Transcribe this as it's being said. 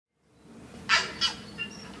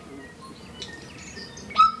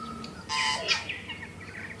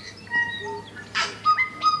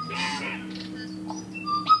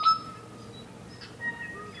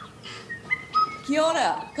Kia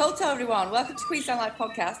ora, koto everyone. Welcome to Queenstown Live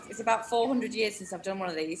Podcast. It's about 400 years since I've done one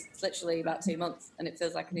of these. It's literally about 2 months and it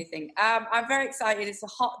feels like a new thing. I'm very excited. It's a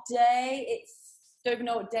hot day. Don't even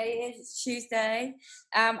know what day it is. It's Tuesday.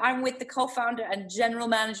 I'm with the co-founder and general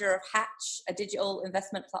manager of Hatch, a digital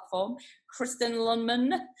investment platform, Kristen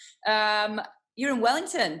Lundman. You're in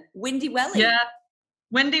Wellington, Windy Welly. Yeah,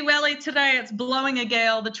 Windy Welly today. It's blowing a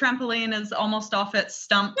gale. The trampoline is almost off its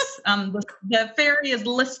stumps. The ferry is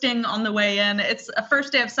listing on the way in. It's a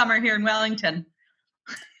first day of summer here in Wellington.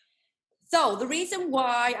 So the reason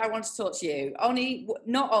why I want to talk to you,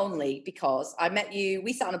 not only because I met you,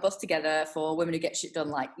 we sat on a bus together for Women Who Get Shit Done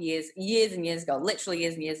like years and years ago, literally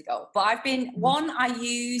years and years ago. But I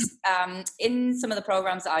use, in some of the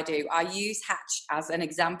programs that I use Hatch as an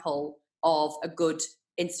example of a good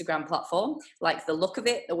Instagram platform, like the look of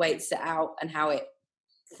it, the way it's set out and how it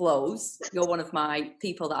flows. You're one of my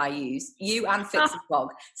people that I use, you and Fix and Fog.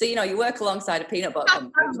 So, you work alongside a peanut butter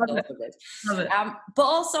company. Love it. But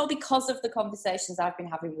also because of the conversations I've been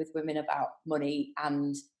having with women about money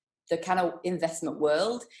and the kind of investment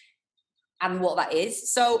world and what that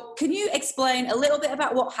is. So can you explain a little bit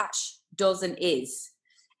about what Hatch does and is?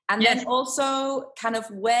 And then also kind of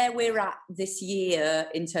where we're at this year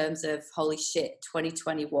in terms of, holy shit,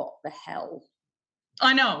 2020, what the hell?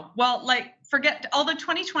 I know. Well, although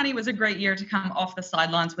 2020 was a great year to come off the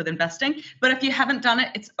sidelines with investing, but if you haven't done it,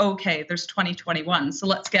 it's okay. There's 2021. So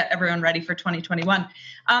let's get everyone ready for 2021.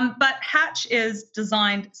 But Hatch is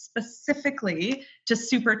designed specifically to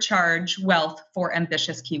supercharge wealth for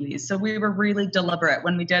ambitious Kiwis. So we were really deliberate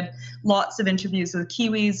when we did lots of interviews with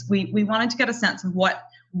Kiwis. We wanted to get a sense of what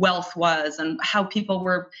wealth was and how people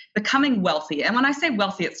were becoming wealthy. And when I say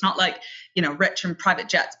wealthy, it's not like, rich and private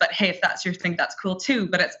jets, but hey, if that's your thing, that's cool too.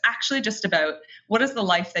 But it's actually just about what is the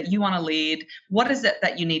life that you want to lead? What is it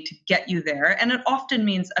that you need to get you there? And it often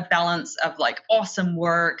means a balance of like awesome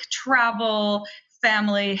work, travel,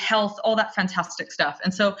 family, health, all that fantastic stuff.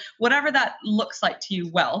 And so whatever that looks like to you,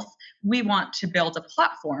 wealth, we want to build a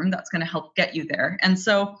platform that's going to help get you there. And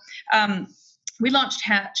so, we launched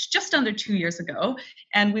Hatch just under 2 years ago,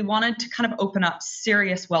 and we wanted to kind of open up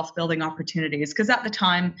serious wealth building opportunities because at the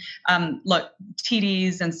time,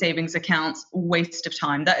 TDs and savings accounts, waste of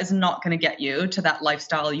time. That is not going to get you to that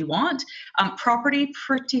lifestyle you want. Property,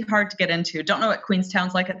 pretty hard to get into. Don't know what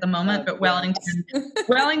Queenstown's like at the moment, but Wellington's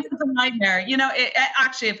a nightmare.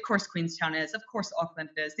 Actually, of course, Queenstown is. Of course, Auckland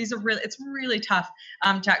is. It's really tough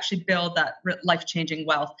to actually build that life-changing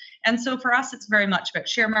wealth. And so for us, it's very much about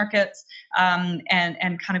share markets,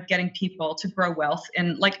 and kind of getting people to grow wealth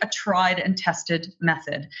in like a tried and tested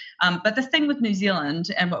method. But the thing with New Zealand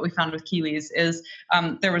and what we found with Kiwis is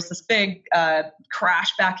there was this big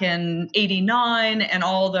crash back in '89, and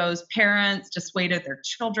all those parents dissuaded their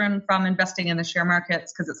children from investing in the share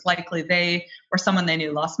markets because it's likely they or someone they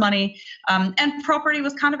knew lost money. And property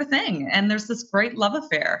was kind of a thing. And there's this great love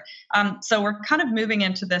affair. So we're kind of moving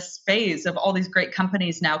into this phase of all these great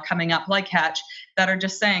companies now coming up like Hatch that are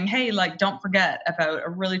just saying, hey, don't forget about a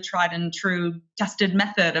really tried and true tested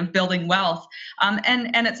method of building wealth.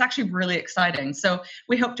 And it's actually really exciting. So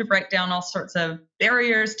we hope to break down all sorts of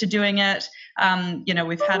barriers to doing it.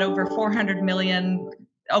 We've had over 400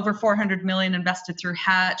 million invested through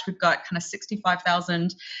Hatch. We've got kind of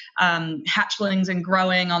 65,000 hatchlings and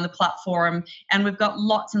growing on the platform, and we've got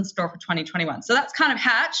lots in store for 2021. So that's kind of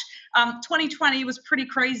Hatch. 2020 was pretty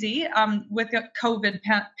crazy with the COVID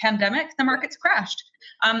pandemic. The markets crashed.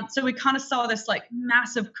 So we kind of saw this like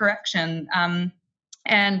massive correction.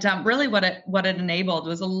 And really what it enabled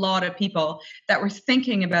was a lot of people that were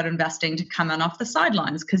thinking about investing to come in off the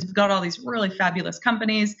sidelines because we've got all these really fabulous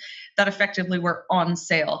companies that effectively were on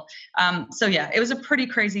sale. So yeah, it was a pretty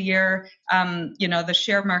crazy year. The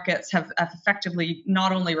share markets have effectively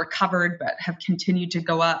not only recovered, but have continued to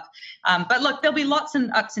go up. But look, there'll be lots of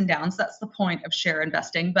ups and downs. That's the point of share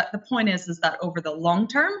investing. But the point is that over the long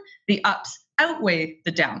term, the ups outweigh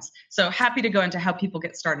the downs. So happy to go into how people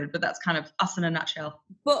get started, but that's kind of us in a nutshell.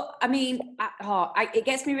 But I mean, it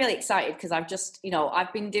gets me really excited because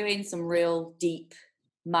I've been doing some real deep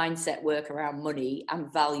mindset work around money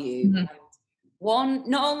and value. Mm-hmm. One,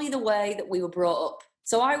 not only the way that we were brought up.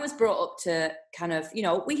 So I was brought up to kind of,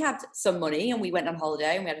 we had some money and we went on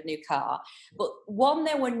holiday and we had a new car. But one,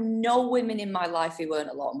 there were no women in my life who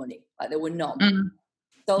earned a lot of money. Like there were none. Mm-hmm.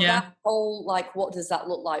 So that whole, what does that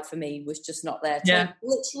look like for me was just not there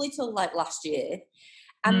literally till last year.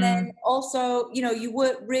 And then also, you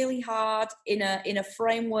work really hard in a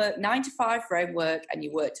framework, 9 to 5 framework, and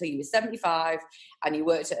you work till you were 75 and you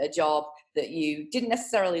worked at a job that you didn't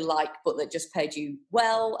necessarily like, but that just paid you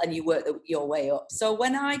well, and you worked your way up. So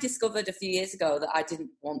when I discovered a few years ago that I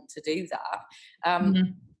didn't want to do that,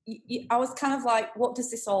 I was kind of like, what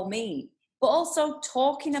does this all mean? But also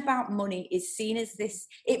talking about money is seen as this,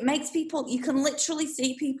 it makes people, you can literally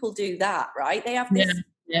see people do that, right? They have this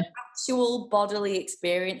actual bodily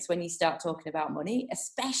experience when you start talking about money,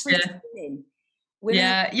 especially to women.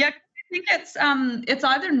 I think it's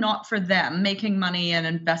either not for them. Making money and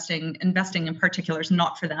investing in particular is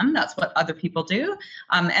not for them. That's what other people do,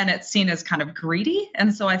 and it's seen as kind of greedy.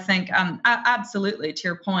 And so I think absolutely, to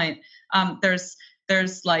your point, there's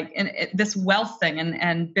like this wealth thing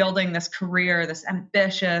and building this career, this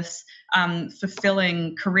ambitious,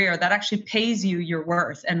 fulfilling career that actually pays you your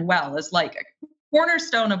worth and well is like a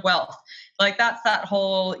cornerstone of wealth. Like that's that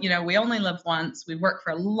whole, we only live once, we work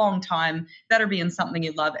for a long time, better be in something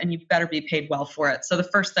you love, and you better be paid well for it. So the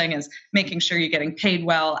first thing is making sure you're getting paid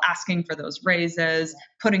well, asking for those raises,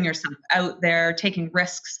 putting yourself out there, taking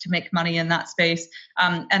risks to make money in that space,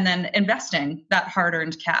 and then investing that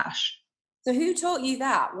hard-earned cash. So who taught you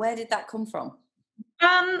that? Where did that come from?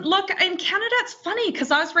 Look, in Canada, it's funny because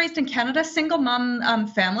I was raised in Canada, single mom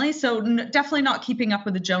family, so definitely not keeping up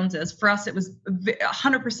with the Joneses. For us, it was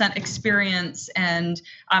 100% experience and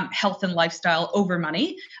health and lifestyle over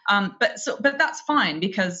money. But that's fine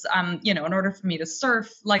because in order for me to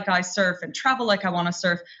surf like I surf and travel like I want to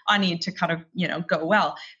surf, I need to kind of go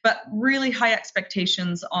well. But really high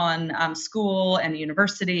expectations on school and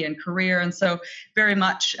university and career, and so very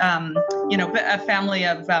much a family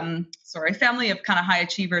of kind of high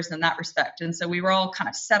achievers in that respect. And so we were all kind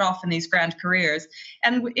of set off in these grand careers.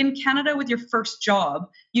 And in Canada, with your first job,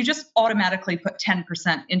 you just automatically put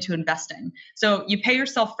 10% into investing. So you pay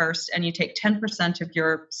yourself first and you take 10% of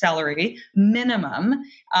your salary minimum,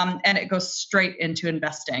 and it goes straight into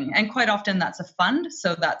investing. And quite often that's a fund.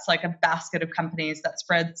 So that's like a basket of companies that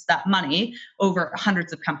spreads that money over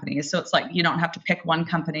hundreds of companies. So it's like you don't have to pick one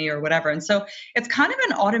company or whatever. And so it's kind of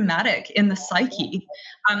an automatic in the psyche.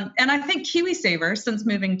 And I think KiwiSaver, since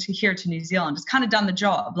moving here to New Zealand, has kind of done the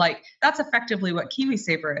job. Like that's effectively what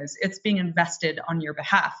KiwiSaver is. It's being invested on your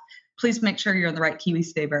behalf. Please make sure you're in the right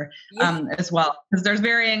KiwiSaver as well, because there's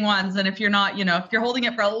varying ones. And if you're not, if you're holding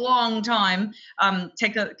it for a long time,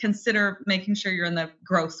 consider making sure you're in the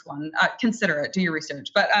growth one. Consider it, do your research.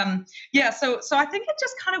 But so I think it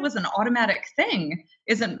just kind of was an automatic thing,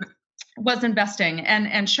 was investing,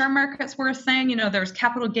 and share markets were a thing. There's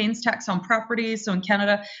capital gains tax on properties. So in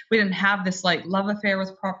Canada, we didn't have this like love affair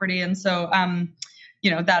with property. And so,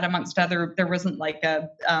 that amongst other, there wasn't like a,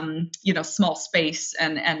 small space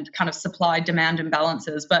and kind of supply demand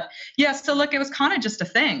imbalances. But so look, it was kind of just a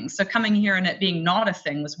thing. So coming here and it being not a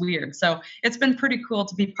thing was weird. So it's been pretty cool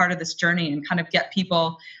to be part of this journey and kind of get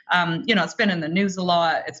people, it's been in the news a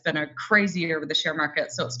lot. It's been a crazy year with the share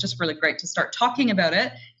market. So it's just really great to start talking about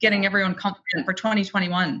it, getting everyone confident for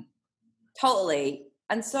 2021. Totally.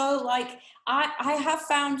 And so like, I have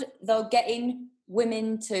found though, getting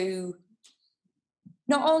women to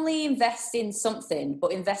not only invest in something,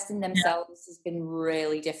 but invest in themselves has been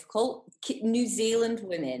really difficult. New Zealand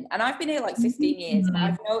women, and I've been here like 15 years, and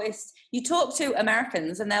I've noticed you talk to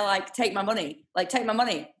Americans and they're like, take my money.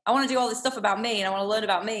 I want to do all this stuff about me, and I want to learn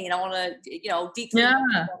about me, and I want to, deeply know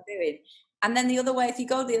what I'm doing. And then the other way, if you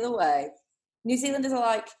go the other way, New Zealanders are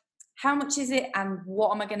like, how much is it? And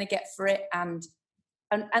what am I going to get for it? And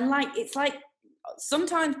like, it's like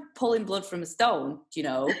sometimes pulling blood from a stone,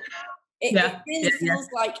 It really feels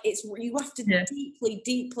like you have to deeply,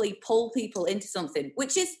 deeply pull people into something,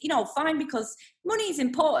 which is, fine, because money is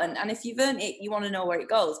important. And if you've earned it, you want to know where it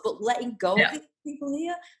goes. But letting go of people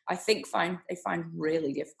here, I think they find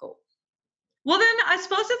really difficult. Well, then I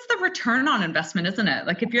suppose it's the return on investment, isn't it?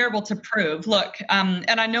 Like if you're able to prove, look, and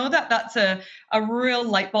I know that that's a real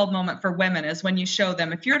light bulb moment for women is when you show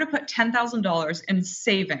them, if you're to put $10,000 in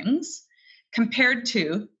savings, compared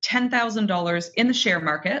to $10,000 in the share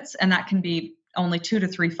markets, and that can be only 2 to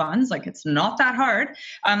 3 funds, like it's not that hard,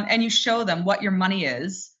 and you show them what your money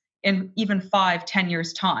is in even 5-10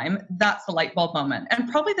 years time, that's the light bulb moment.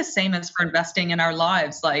 And probably the same as for investing in our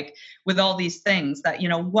lives, like with all these things that,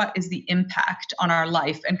 what is the impact on our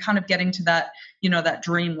life, and kind of getting to that, that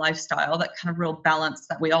dream lifestyle, that kind of real balance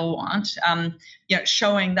that we all want,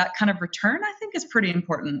 showing that kind of return, I think is pretty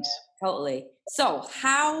important. Yeah, totally. So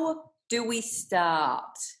how do we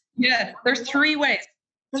start? Yeah, there's 3 ways.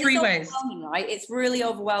 3 ways. Right? It's really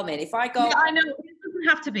overwhelming. If I go, I know.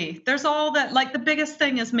 have to be. There's all that, like the biggest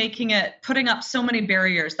thing is putting up so many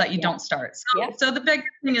barriers that you don't start. So the big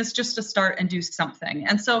thing is just to start and do something.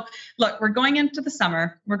 And so look, we're going into the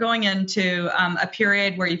summer. We're going into a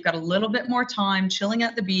period where you've got a little bit more time chilling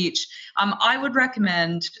at the beach. I would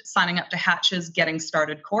recommend signing up to Hatch's Getting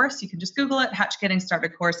Started course. You can just Google it, Hatch Getting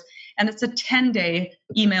Started course. And it's a 10-day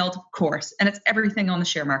emailed course, and it's everything on the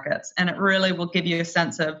share markets. And it really will give you a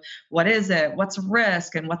sense of what is it, what's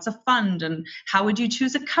risk, and what's a fund, and how would you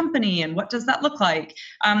choose a company, and what does that look like?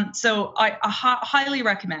 So I highly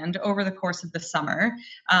recommend over the course of the summer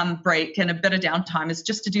break and a bit of downtime is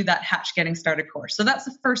just to do that Hatch Getting Started course. So that's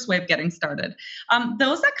the first way of getting started.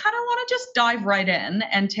 Those that kind of want to just dive right in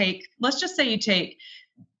and take, let's just say you take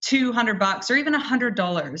 $200 or even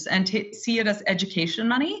 $100 and see it as education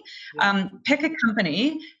money. Pick a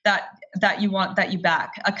company that you want, that you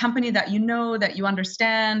back, a company that you know, that you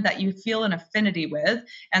understand, that you feel an affinity with.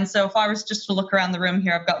 And so if I was just to look around the room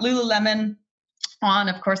here, I've got Lululemon on.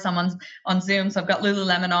 Of course, I'm on Zoom, so I've got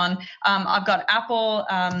Lululemon on. I've got Apple,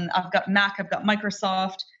 I've got Mac, I've got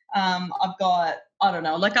Microsoft. I've got, I don't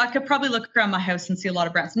know, like I could probably look around my house and see a lot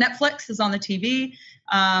of brands. Netflix is on the TV.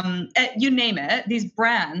 You name it, these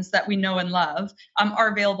brands that we know and love are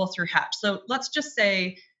available through Hatch. So let's just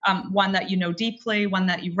say one that you know deeply, one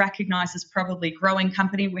that you recognize is probably a growing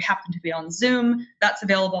company. We happen to be on Zoom. That's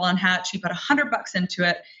available on Hatch. You put $100 into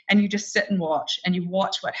it and you just sit and watch, and you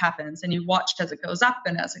watch what happens, and you watch as it goes up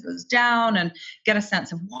and as it goes down, and get a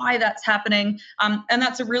sense of why that's happening. And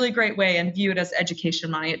that's a really great way, and view it as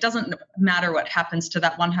education money. It doesn't matter what happens to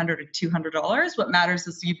that $100 or $200. What matters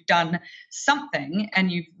is you've done something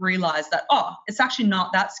and you've realized that, oh, it's actually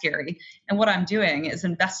not that scary. And what I'm doing is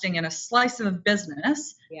investing in a slice of a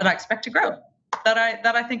business that I expect to grow, that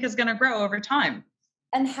I think is going to grow over time.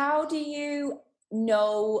 And how do you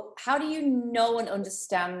know and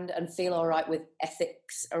understand and feel all right with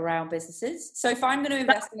ethics around businesses? So if I'm going to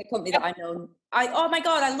invest in a company that I know, oh my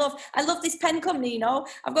God, I love this pen company, you know,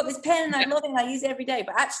 I've got this pen and I love it and I use it every day,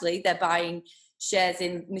 but actually they're buying shares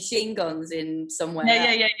in machine guns in somewhere.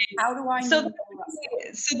 Yeah. How do I know?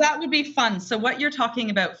 So that would be fun. So what you're talking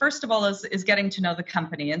about, first of all, is getting to know the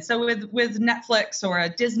company. And so with Netflix or a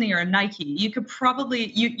Disney or a Nike, you could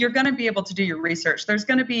probably, you're going to be able to do your research. There's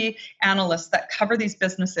going to be analysts that cover these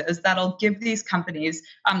businesses that'll give these companies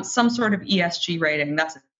some sort of ESG rating.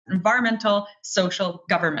 That's environmental, social,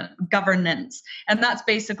 governance. And that's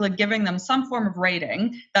basically giving them some form of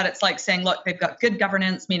rating that it's like saying, look, they've got good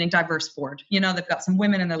governance, meaning diverse board. You know, they've got some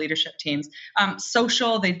women in the leadership teams.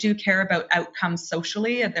 Social, they do care about outcomes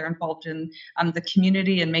socially. They're involved in the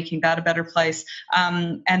community and making that a better place.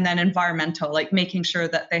 And then environmental, like making sure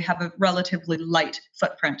that they have a relatively light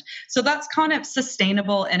footprint. So that's kind of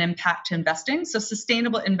sustainable and impact investing. So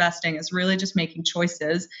sustainable investing is really just making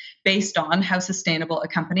choices based on how sustainable a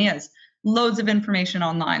company is. Loads of information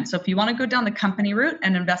online. So if you want to go down the company route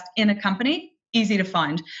and invest in a company, easy to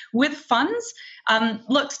find. With funds,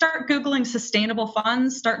 look, start Googling sustainable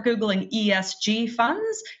funds, start Googling ESG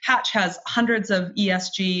funds. Hatch has hundreds of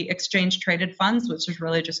ESG exchange traded funds, which is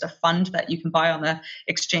really just a fund that you can buy on the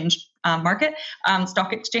exchange market,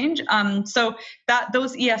 stock exchange. So that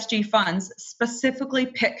those ESG funds specifically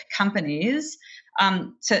pick companies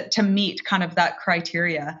to meet kind of that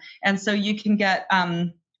criteria. And so you can get,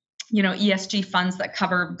 ESG funds that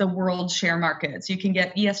cover the world share markets. You can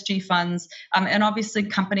get ESG funds and obviously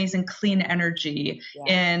companies in clean energy,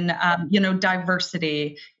 in,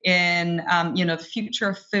 diversity, in, the future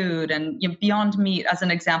of food and Beyond Meat as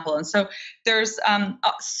an example. And so there's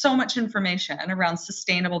so much information around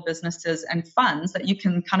sustainable businesses and funds that you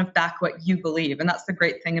can kind of back what you believe. And that's the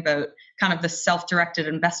great thing about kind of the self-directed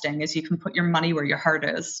investing is you can put your money where your heart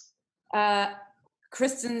is.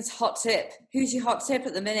 Kristen's hot tip. Who's your hot tip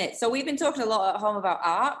at the minute? So we've been talking a lot at home about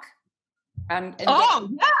ARK.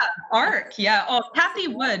 ARK. Yeah. Oh, Cathie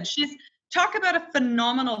Wood. Talk about a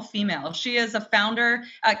phenomenal female. She is a founder.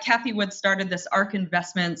 Cathie Wood started this ARK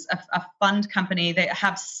Investments, a fund company. They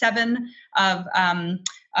have 7 of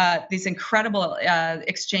these incredible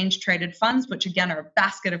exchange traded funds, which again are a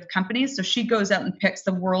basket of companies. So she goes out and picks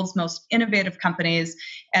the world's most innovative companies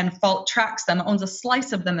and tracks them, owns a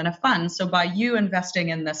slice of them in a fund. So by you investing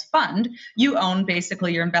in this fund, you own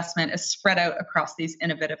basically your investment is spread out across these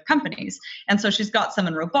innovative companies. And so she's got some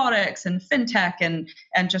in robotics and fintech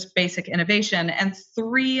and just basic innovation. And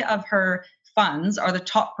 3 of her funds are the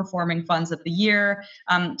top performing funds of the year.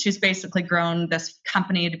 She's basically grown this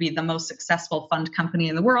company to be the most successful fund company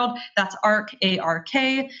in the world. That's ARK,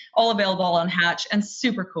 A-R-K, all available on Hatch and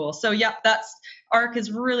super cool. So yeah, ARK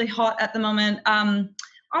is really hot at the moment.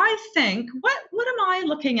 I think, what am I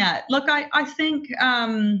looking at? Look, I think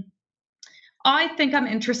I think I'm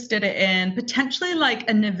interested in potentially like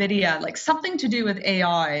a NVIDIA, like something to do with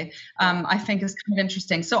AI. I think is kind of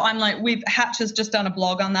interesting. So I'm like, Hatch has just done a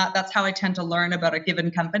blog on that. That's how I tend to learn about a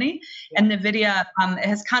given company. Yeah. And NVIDIA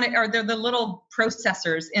has kind of, or they're the little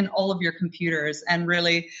processors in all of your computers, and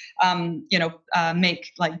really,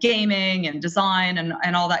 make like gaming and design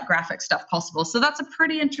and all that graphic stuff possible. So that's a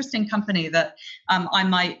pretty interesting company that I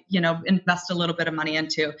might, invest a little bit of money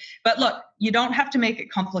into. But look, you don't have to make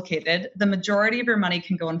it complicated. The majority of your money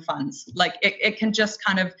can go in funds. Like it can just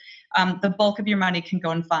kind of, the bulk of your money can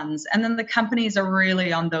go in funds. And then the companies are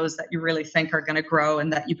really on those that you really think are going to grow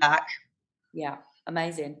and that you back. Yeah.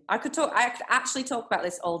 Amazing. I could actually talk about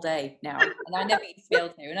this all day now, and I never used to be able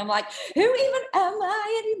to. And I'm like, who even am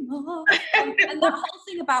I anymore? And the whole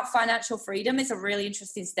thing about financial freedom is a really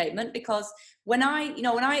interesting statement, because when I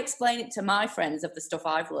explain it to my friends of the stuff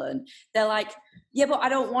I've learned, they're like, yeah, but I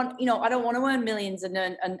don't want to earn millions and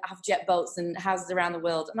have jet boats and houses around the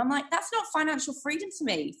world. And I'm like, that's not financial freedom to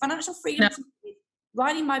me. Financial freedom to me is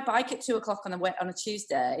riding my bike at 2:00 on a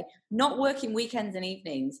Tuesday, not working weekends and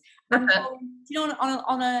evenings, and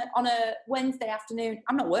on a Wednesday afternoon,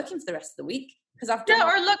 I'm not working for the rest of the week because I've done. Yeah,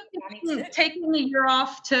 or look, taking a year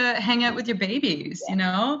off to hang out with your babies.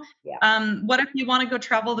 Yeah. Yeah. What if you want to go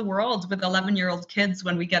travel the world with 11-year-old kids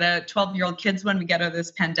when we get 12-year-old kids when we get out of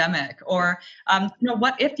this pandemic? Or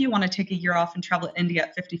what if you want to take a year off and travel to India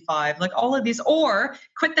at 55? Like all of these, or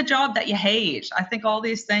quit the job that you hate. I think all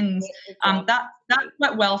these things. That's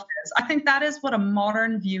what wealth is. I think that is what a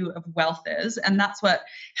modern view of wealth is, and that's what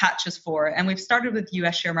Hatch is for. And we've started with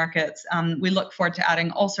US share markets. We look forward to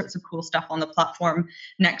adding all sorts of cool stuff on the platform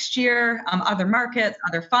next year, other markets,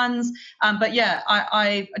 other funds. But yeah,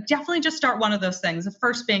 I definitely just start one of those things. The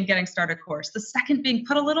first being getting started course. The second being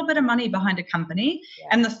put a little bit of money behind a company. Yeah.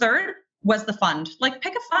 And the third was the fund. Like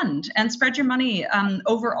pick a fund and spread your money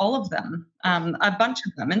over all of them, a bunch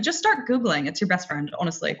of them, and just start Googling. It's your best friend,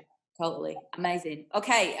 honestly. Totally. Amazing.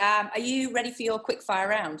 Okay. Are you ready for your quick fire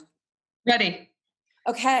round? Ready.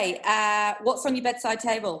 Okay. What's on your bedside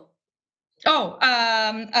table? Oh,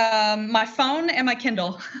 my phone and my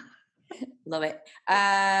Kindle. Love it.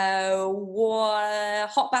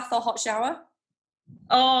 Hot bath or hot shower?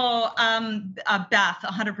 Oh, a bath,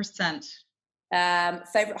 100%.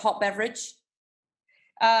 Favorite hot beverage?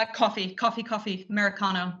 Coffee,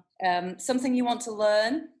 Americano. Something you want to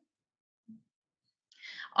learn?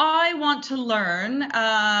 I want to learn.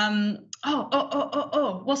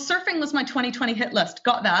 Well, surfing was my 2020 hit list.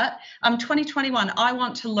 Got that. 2021. I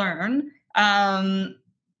want to learn. What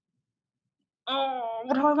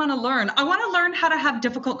do I want to learn? I want to learn how to have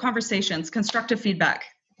difficult conversations, constructive feedback.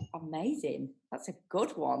 Amazing. That's a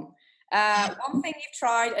good one. One thing you've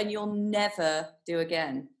tried and you'll never do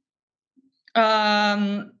again.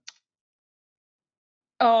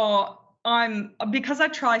 Because I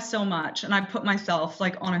try so much and I put myself,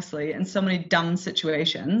 like, honestly, in so many dumb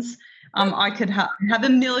situations. I could have a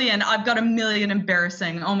million. I've got a million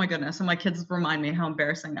embarrassing. Oh my goodness. And my kids remind me how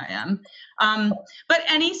embarrassing I am. But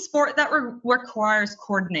any sport that requires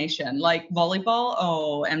coordination, like volleyball,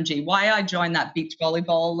 OMG, why I joined that beach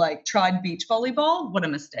volleyball, tried beach volleyball. What a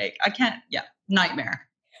mistake. I can't, nightmare.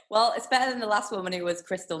 Well, it's better than the last woman who was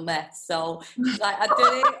crystal meth. So she's like, I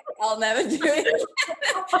did it. I'll never do it.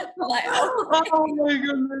 Like, oh my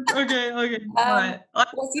goodness. Okay. All right.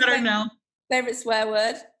 What's your favorite swear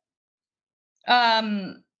word?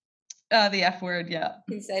 The F word. Yeah.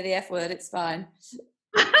 You can say the F word. It's fine.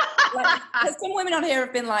 Some women on here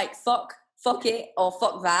have been like, fuck it, or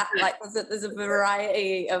fuck that. Like there's a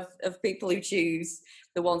variety of people who choose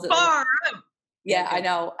the ones that. Yeah, I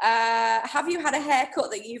know. Have you had a haircut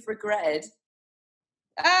that you've regretted?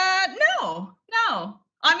 No.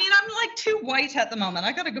 I mean, I'm like too white at the moment.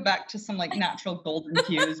 I got to go back to some like natural golden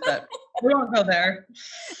hues, but we won't go there.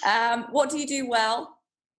 What do you do well?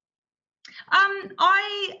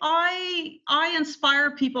 I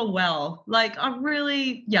inspire people well. Like I'm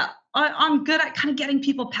good at kind of getting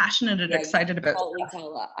people passionate and excited about stuff.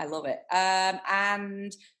 Tell that. I love it.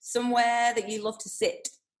 And somewhere that you love to sit.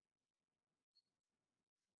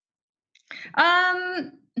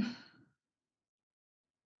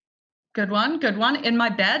 Good one. In my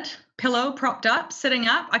bed, pillow propped up, sitting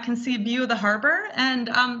up. I can see a view of the harbor, and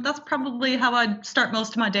that's probably how I start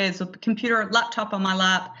most of my days, with the computer, laptop on my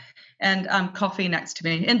lap, and coffee next to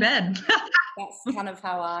me in bed. That's kind of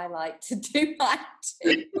how I like to do that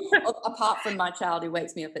too. Apart from my child who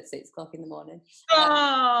wakes me up at 6:00 in the morning.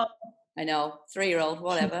 I know, 3-year-old,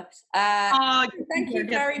 whatever. Thank you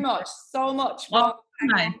very much, so much.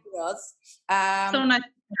 Nice. So nice.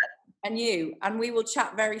 And we will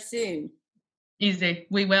chat very soon. Easy,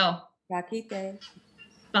 we will. Rakite.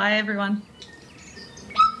 Bye, everyone.